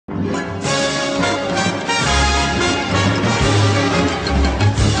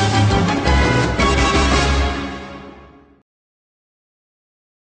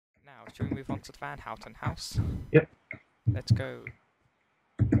should we move on to the Van Houten house? Yep. Let's go.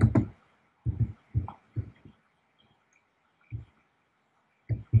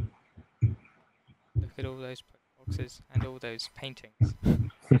 Look at all those boxes and all those paintings.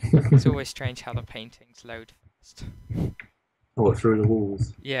 It's always strange how the paintings load first. Oh, through the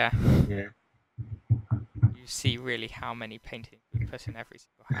walls. Yeah. Yeah. You see really how many paintings we put in every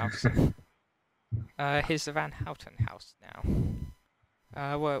single house. Here's the Van Houten house now.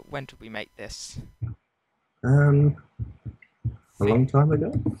 Well, when did we make this? A long time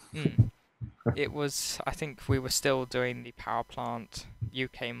ago. It was, I think we were still doing the power plant. You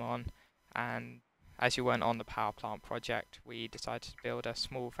came on, and as you weren't on the power plant project, we decided to build a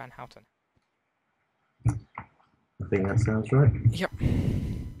small Van Houten. I think that sounds right. Yep.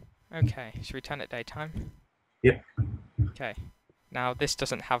 Okay, should we turn it daytime? Yep. Okay. Now this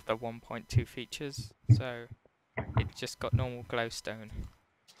doesn't have the 1.2 features, so it's just got normal glowstone.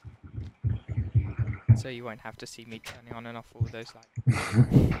 So you won't have to see me turning on and off all those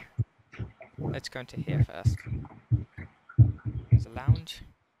lights. Let's go into here first. There's a lounge.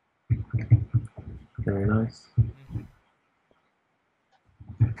 Very nice.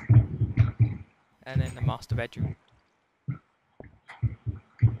 And then the master bedroom.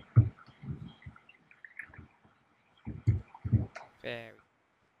 Very.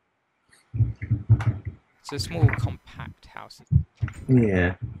 It's a small, compact house.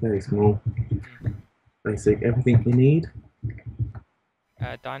 Yeah, very small. Basic, everything you need.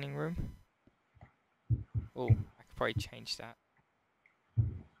 Dining room. Oh, I could probably change that.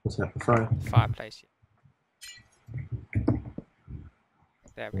 What's that? The fire? The fireplace. Yeah.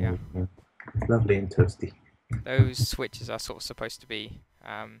 There we are. Lovely and toasty. Those switches are sort of supposed to be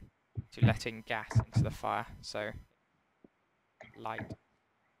to letting gas into the fire, so light.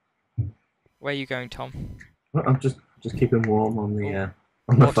 Where are you going, Tom? Well, I'm just keeping warm on the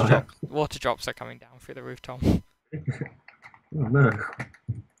fire. Water drops are coming down through the roof, Tom. Oh no!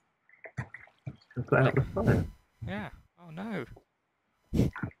 I put out the fire. Yeah. Oh no.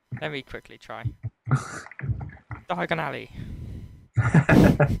 Let me quickly try. Diagonally.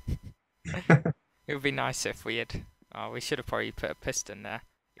 It would be nice if we had. Oh, we should have probably put a piston there.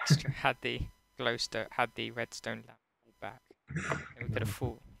 Had the glowstone, had the redstone lamp pulled back, and we could have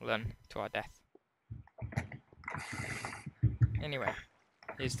fallen to our death. Anyway,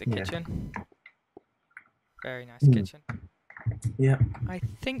 here's the kitchen. Very nice kitchen. Yeah. I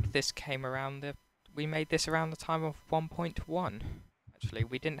think this came around the. We made this around the time of 1.1. Actually,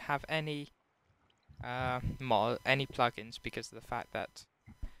 we didn't have any any plugins because of the fact that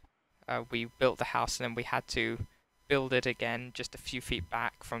we built the house and then we had to build it again just a few feet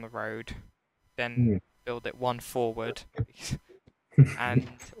back from the road, then build it one forward. And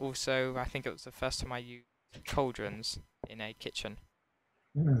also, I think it was the first time I used cauldrons in a kitchen.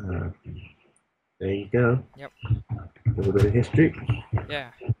 Ah, there you go. Yep. A little bit of history.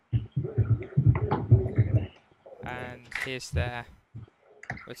 Yeah. And here's their,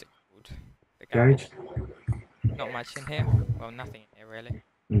 what's it called? The garage. Not much in here. Well, nothing in here really.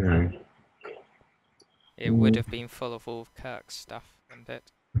 No. It would have been full of all of Kirk's stuff, wouldn't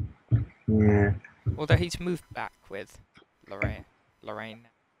it? Yeah. Although he's moved back with Lorraine.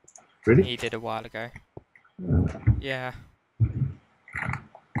 Really? He did a while ago. Yeah.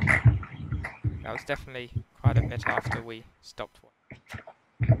 That was definitely quite a bit after we stopped watching.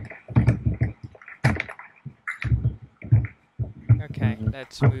 Okay,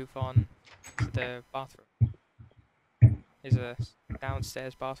 let's move on to the bathroom. Here's a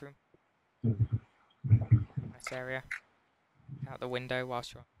downstairs bathroom. Nice area. Out the window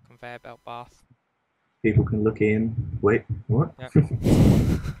whilst you're on a conveyor belt bath. People can look in. Wait, what? Yep.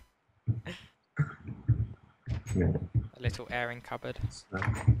 Yeah. A little airing cupboard.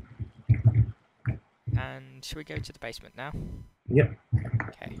 And should we go to the basement now? Yep.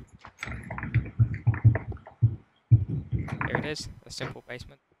 Okay. Here it is, a simple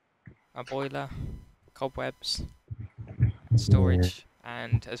basement. A boiler, cobwebs, storage,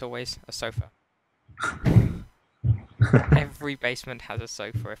 and as always, a sofa. Every basement has a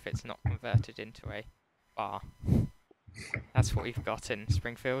sofa if it's not converted into a bar. That's what we've got in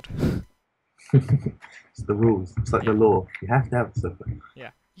Springfield. It's the rules. It's like the law. You have to have a sofa.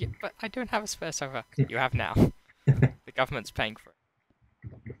 Yeah, but I don't have a spare sofa. You have now. The government's paying for it.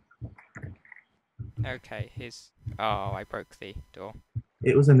 Okay, here's... Oh, I broke the door.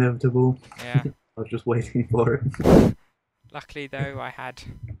 It was inevitable. Yeah. I was just waiting for it. Luckily, though, I had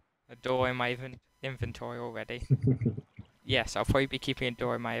a door in my inventory already. Yes, I'll probably be keeping a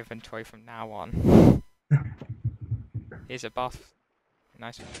door in my inventory from now on. Here's a bath.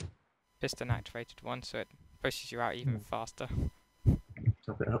 Nice piston activated one, so it pushes you out even faster.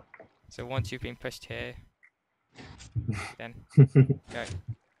 Top it up. So once you've been pushed here, then go.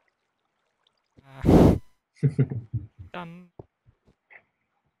 Done.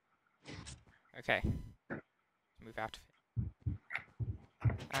 Okay. Move out of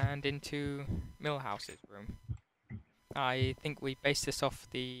it. And into Millhouse's room. I think we based this off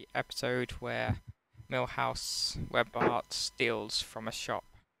the episode where Bart steals from a shop.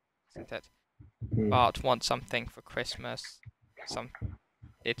 Isn't it? Bart wants something for Christmas.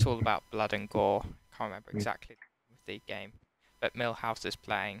 It's all about blood and gore. Can't remember exactly the game, but Millhouse is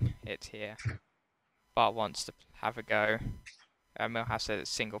playing it here. Bart wants to have a go. Millhouse says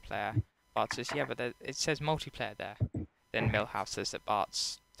it's single player. Bart says, yeah, but it says multiplayer there. Then Millhouse says that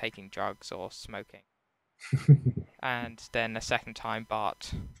Bart's taking drugs or smoking. And then a second time,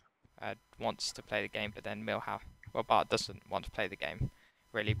 Bart wants to play the game, but then Bart doesn't want to play the game,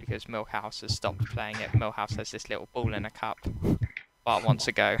 really, because Millhouse has stopped playing it. Millhouse has this little ball in a cup. Bart wants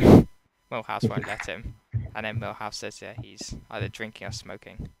to go. Millhouse won't let him. And then Millhouse says he's either drinking or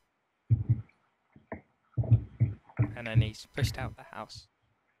smoking. And then he's pushed out the house.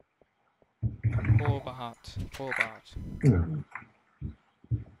 Poor Bart. Poor Bart.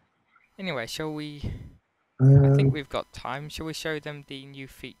 Anyway, shall we... I think we've got time. Shall we show them the new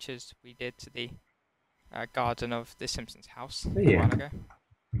features we did to the garden of the Simpsons house a while ago?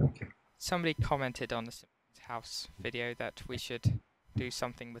 Okay. Somebody commented on the Simpsons house video that we should do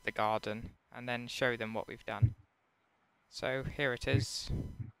something with the garden and then show them what we've done. So here it is.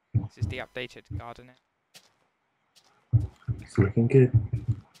 This is the updated garden. It's looking good.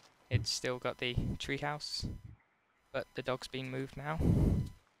 It's still got the treehouse, but the dog's been moved now.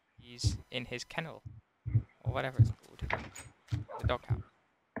 He's in his kennel, or whatever it's called. The dog house.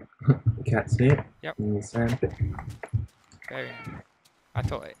 The cat's here. Yep. In the sandpit. Very nice. I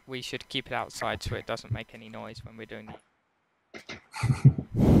thought we should keep it outside so it doesn't make any noise when we're doing the...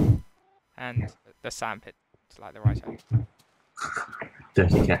 And the sandpit, it's like the right side.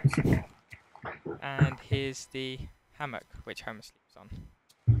 Dirty cat. And here's the hammock which Homer sleeps on.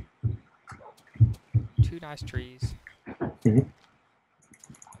 2 nice trees. A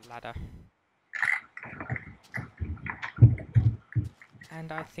ladder.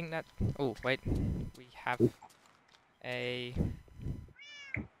 And I think that... Oh, wait. We have a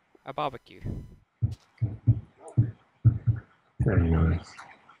barbecue. Very nice.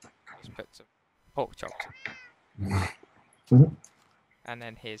 Just put some pork chops. And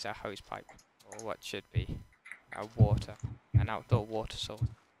then here's a hose pipe, or what should be an outdoor water source.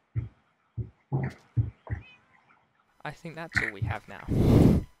 I think that's all we have now.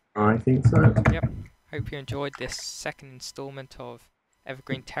 I think so. Yep. Hope you enjoyed this second installment of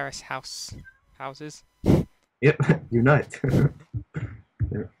Evergreen Terrace houses. Yep. Unite.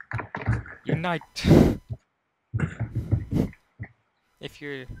 Unite. If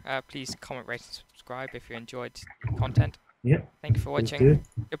you please comment, rate, and subscribe if you enjoyed the content. Yep. Thank you for watching.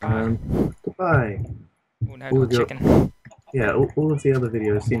 Goodbye. Goodbye. Oh no, not chicken. Yeah, all of the other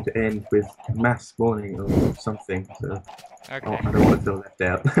videos seem to end with mass spawning or something, so Okay. I don't want to feel left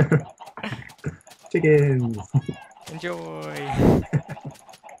out. Chickens! Enjoy!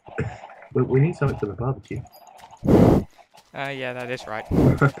 We need something for the barbecue. Yeah, that is right.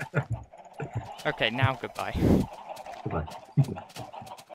 Okay, now goodbye. Goodbye.